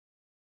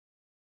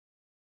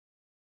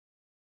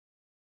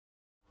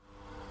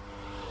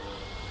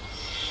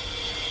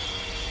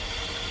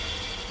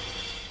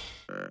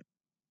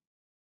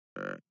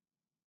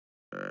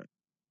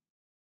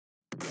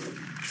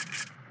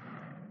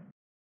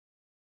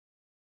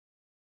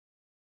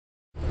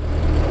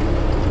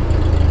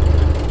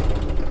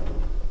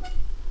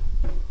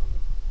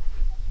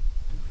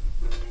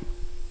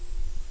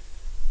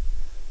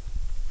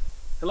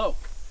Hello,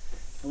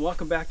 and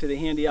welcome back to the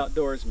Handy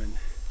Outdoorsman.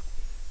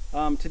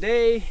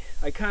 Today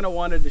I kind of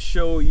wanted to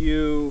show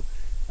you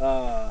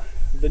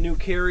the new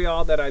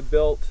carryall that I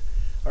built.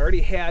 I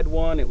already had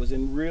one. It was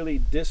in really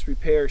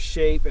disrepair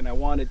shape, and I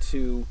wanted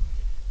to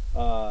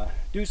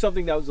do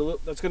something that was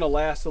that's going to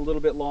last a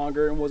little bit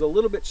longer and was a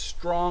little bit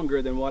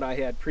stronger than what I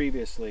had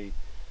previously.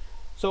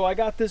 So I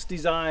got this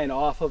design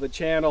off of a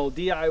channel,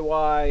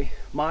 DIY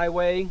My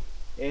Way,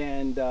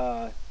 and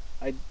I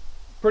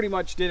pretty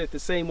much did it the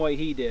same way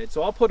he did.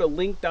 So I'll put a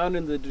link down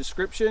in the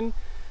description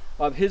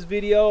of his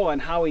video on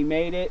how he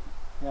made it.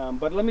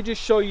 But let me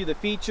just show you the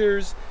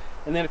features,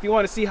 and then if you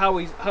want to see how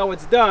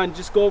it's done,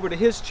 just go over to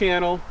his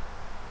channel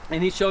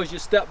and he shows you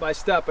step by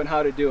step on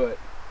how to do it.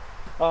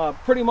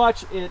 Pretty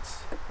much it's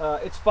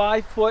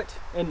 5 foot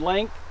in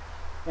length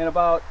and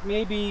about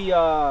maybe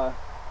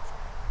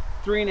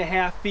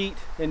 3.5 feet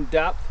in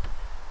depth,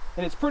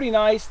 and it's pretty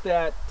nice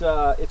that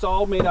it's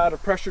all made out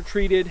of pressure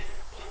treated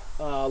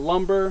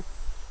lumber.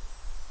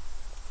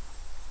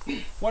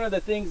 One of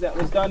the things that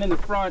was done in the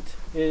front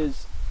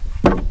is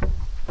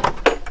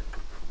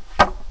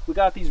we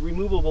got these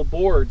removable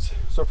boards,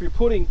 so if you're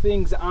putting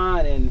things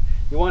on and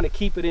you want to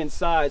keep it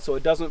inside so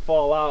it doesn't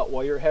fall out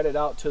while you're headed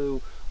out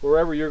to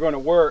wherever you're going to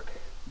work,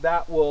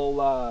 that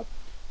will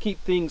keep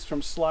things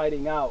from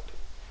sliding out.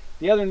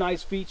 The other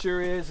nice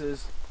feature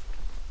is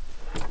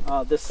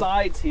the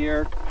sides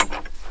here,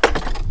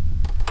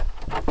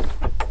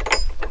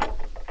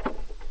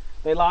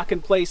 they lock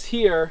in place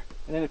here,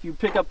 and then if you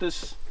pick up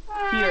this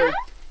here,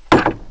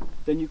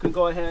 then you can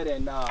go ahead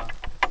and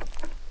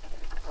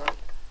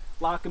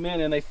lock them in,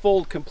 and they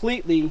fold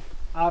completely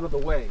out of the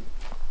way.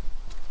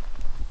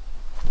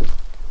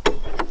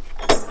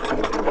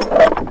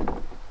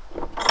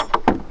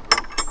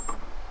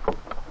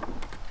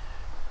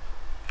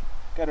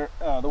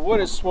 The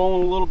wood is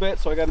swollen a little bit,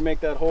 so I got to make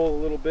that hole a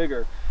little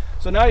bigger.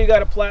 So now you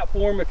got a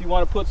platform. If you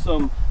want to put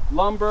some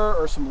lumber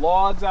or some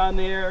logs on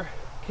there,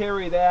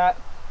 carry that.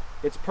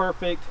 It's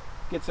perfect,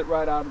 gets it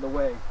right out of the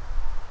way.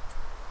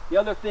 The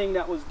other thing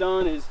that was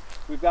done is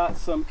we've got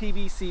some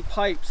PVC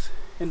pipes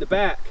in the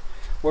back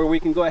where we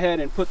can go ahead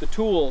and put the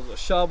tools, a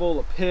shovel,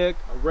 a pick,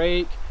 a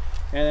rake,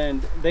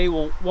 and they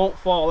won't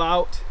fall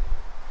out.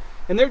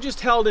 And they're just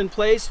held in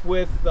place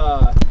with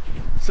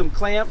some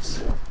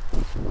clamps,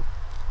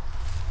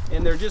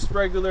 and they're just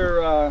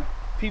regular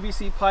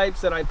PVC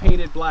pipes that I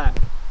painted black.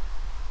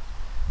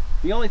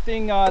 The only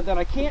thing that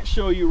I can't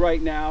show you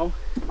right now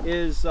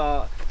is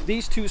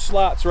these two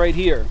slots right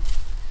here.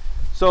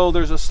 So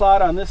there's a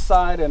slot on this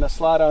side and a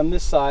slot on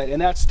this side,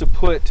 and that's to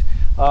put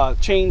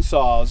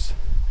chainsaws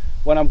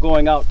when I'm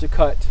going out to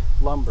cut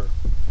lumber.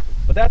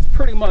 But that's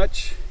pretty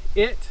much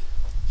it.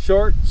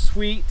 Short,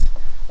 sweet,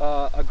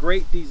 a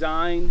great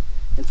design,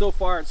 and so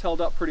far it's held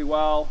up pretty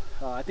well.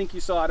 I think you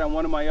saw it on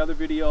one of my other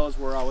videos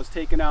where I was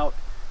taking out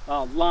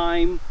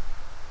lime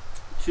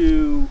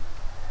to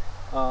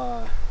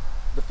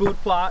the food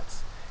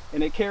plots,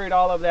 and it carried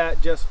all of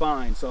that just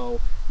fine. So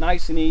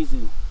nice and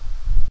easy.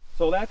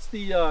 So that's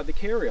the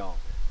carryall.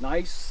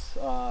 Nice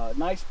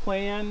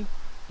plan.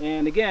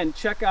 And again,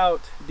 check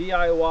out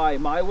DIY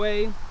My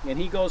Way, and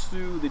he goes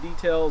through the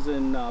details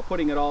in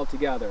putting it all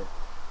together.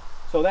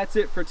 So that's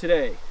it for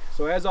today.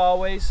 So as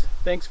always,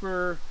 thanks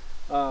for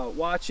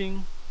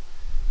watching,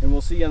 and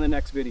we'll see you on the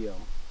next video.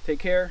 Take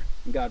care,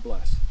 and God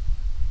bless.